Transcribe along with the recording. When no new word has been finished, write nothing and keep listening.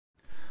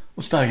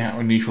We're starting out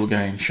with neutral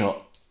guy in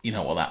shot. You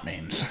know what that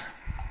means.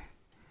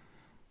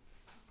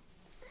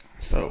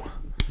 So,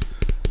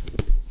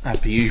 as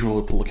per usual,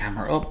 we'll pull the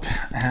camera up,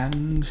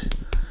 and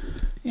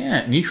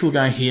yeah, neutral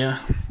guy here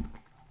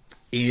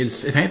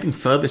is, if anything,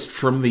 furthest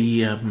from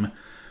the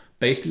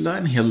base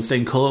design. He has the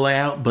same colour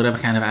layout, but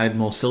I've kind of added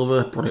more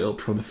silver, brought it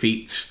up from the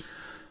feet.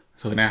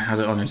 So he now has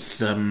it on his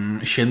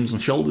shins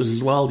and shoulders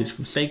as well, just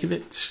for the sake of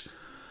it.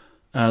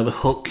 The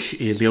hook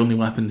is the only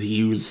weapon to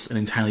use an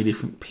entirely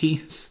different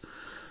piece.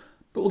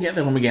 But we'll get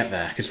there when we get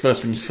there, because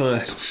first things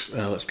first,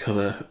 let's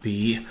cover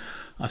the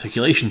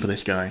articulation for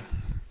this guy.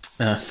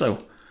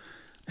 So,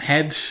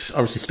 head,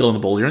 obviously still in the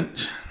ball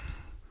joint.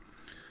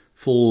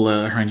 Full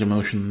range of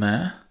motion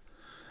there.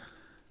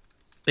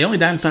 The only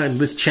downside is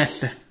this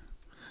chest.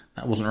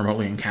 That wasn't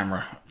remotely in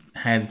camera.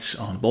 Head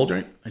on ball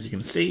joint, as you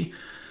can see.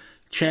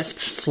 Chest,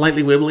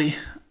 slightly wibbly.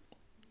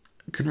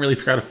 Couldn't really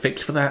figure out a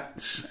fix for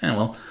that.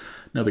 Well,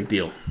 no big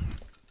deal.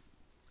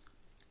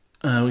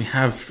 We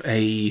have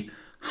a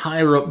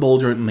higher up ball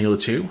joint than the other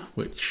two,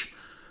 which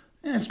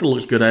still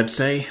looks good, I'd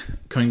say.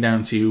 Coming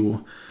down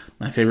to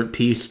my favourite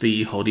piece,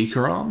 the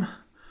Hordika arm.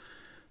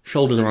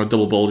 Shoulders are on a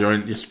double ball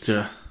joint, just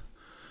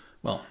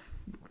well,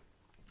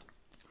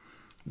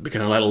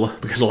 because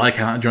I like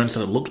how that joint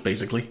sort of looks,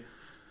 basically.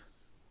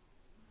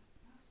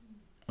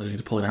 I need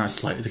to pull it out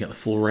slightly to get the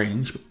full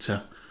range,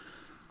 but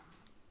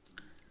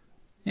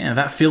yeah,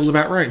 that feels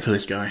about right for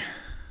this guy.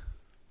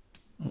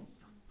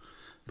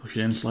 Push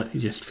it in slightly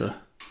just for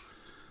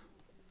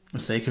the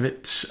sake of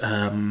it.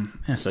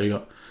 Yeah, so you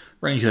got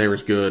range there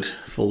is good,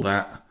 full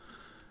that.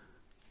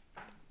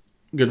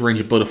 Good range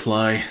of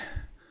butterfly.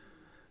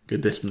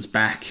 Good distance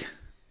back.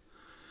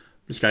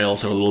 This guy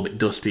also a little bit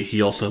dusty.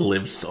 He also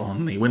lives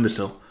on the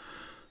windowsill.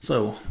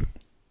 So,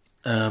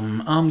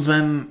 arms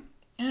then,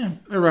 yeah,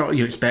 they're about what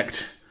you'd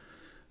expect.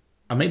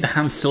 I made the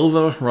hands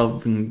silver rather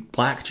than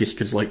black, just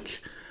because,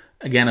 like,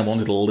 again, I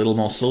wanted a little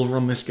more silver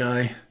on this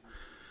guy.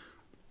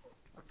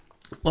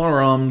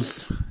 Lower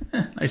arms,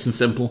 nice and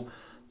simple.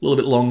 A little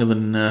bit longer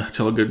than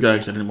Tell a Good Guy,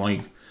 because I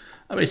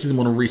basically didn't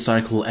want to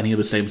recycle any of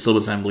the same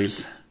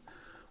sub-assemblies,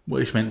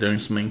 which meant doing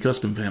something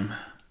custom for him.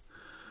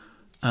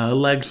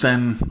 Legs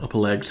then, upper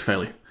legs,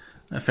 fairly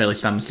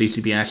standard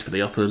CCBS for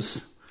the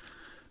uppers,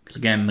 because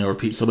again, no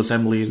repeat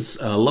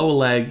sub-assemblies. Lower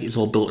leg is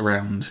all built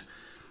around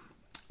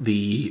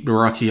the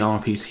Baraki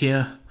armor piece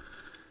here.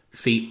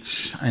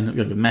 Feet, I ended up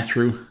going with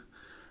Metru,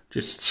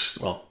 just,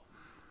 well,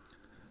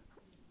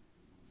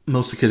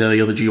 mostly because they're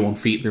the other G1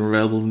 feet that are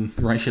available in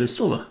the right shade of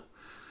silver.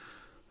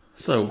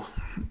 So,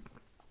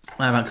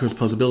 that about covers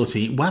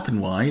posability.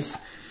 Weapon-wise,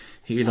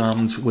 he is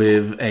armed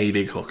with a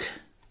big hook.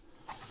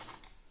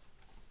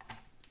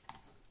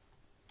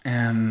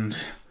 And,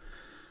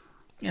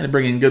 yeah, to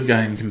bring in good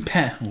guy and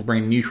compare, or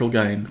bring in neutral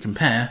guy and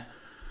compare,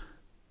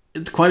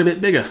 it's quite a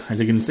bit bigger,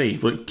 as you can see,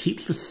 but it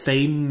keeps the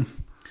same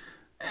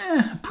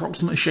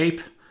approximate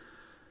shape.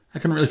 I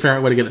couldn't really figure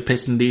out where to get the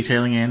piston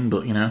detailing in,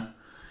 but, you know,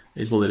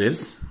 it is what it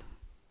is.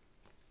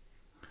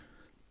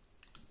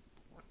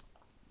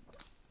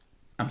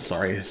 I'm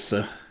sorry,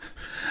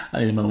 I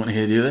need a moment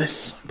here to do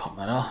this. Pop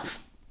that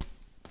off.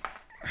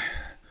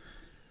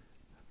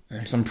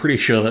 So I'm pretty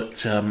sure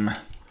that,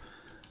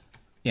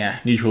 yeah,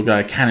 neutral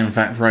guy can in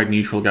fact ride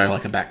neutral guy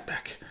like a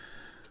backpack.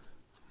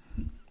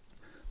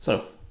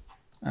 So,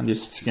 I'm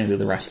just going to do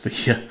the rest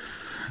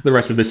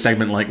of this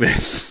segment like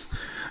this,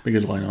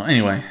 because why not?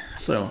 Anyway,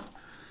 so,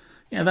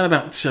 yeah, that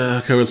about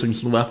covers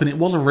things for the weapon. It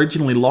was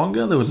originally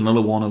longer. There was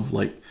another one of,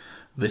 like,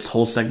 this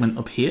whole segment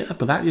up here,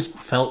 but that just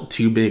felt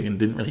too big and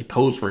didn't really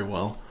pose very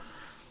well.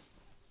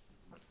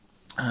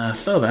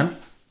 So then,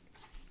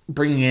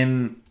 bringing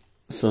in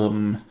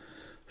some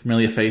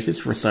familiar faces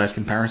for a size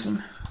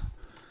comparison.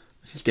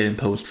 Let's just get in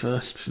posed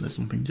first. So there's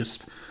something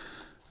just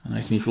a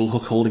nice neutral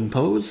hook holding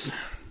pose.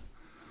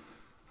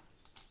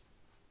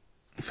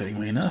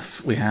 Fittingly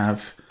enough, we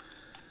have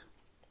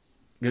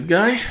good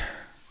guy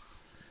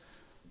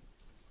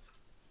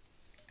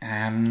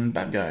and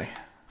bad guy.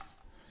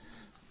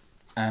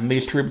 And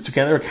these two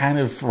together are kind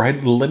of right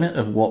at the limit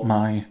of what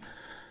my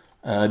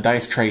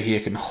dice tray here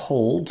can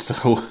hold,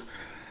 so...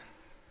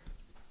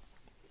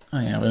 Oh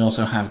yeah, we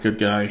also have good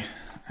guy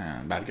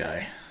and bad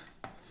guy.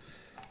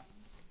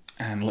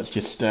 And let's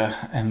just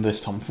end this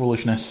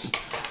tomfoolishness.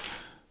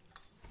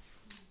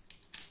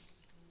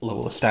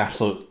 Lower the staff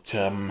so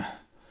that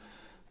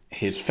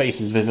his face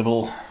is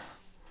visible.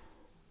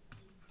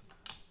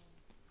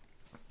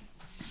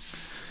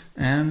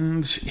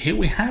 And here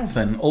we have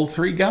then all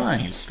three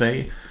guys.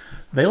 They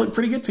look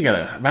pretty good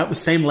together. About the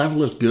same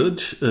level as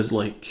good as,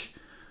 like,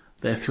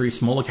 their three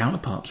smaller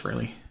counterparts,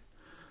 really.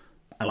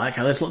 I like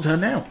how this look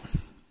turned out.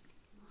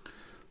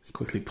 Let's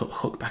quickly put the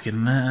hook back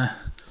in there.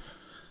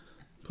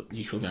 Put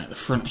neutral guy at the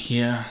front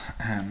here,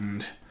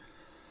 and...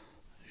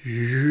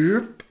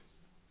 Yep.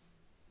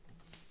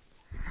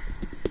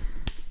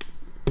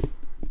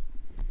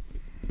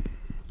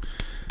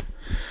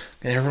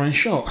 Get everyone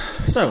shot.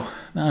 So,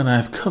 now that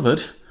I've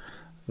covered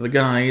the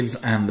guys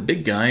and the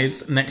big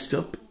guys, next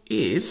up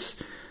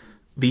is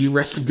the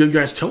rest of Good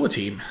Guys Toa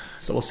team.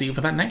 So we'll see you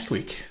for that next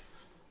week.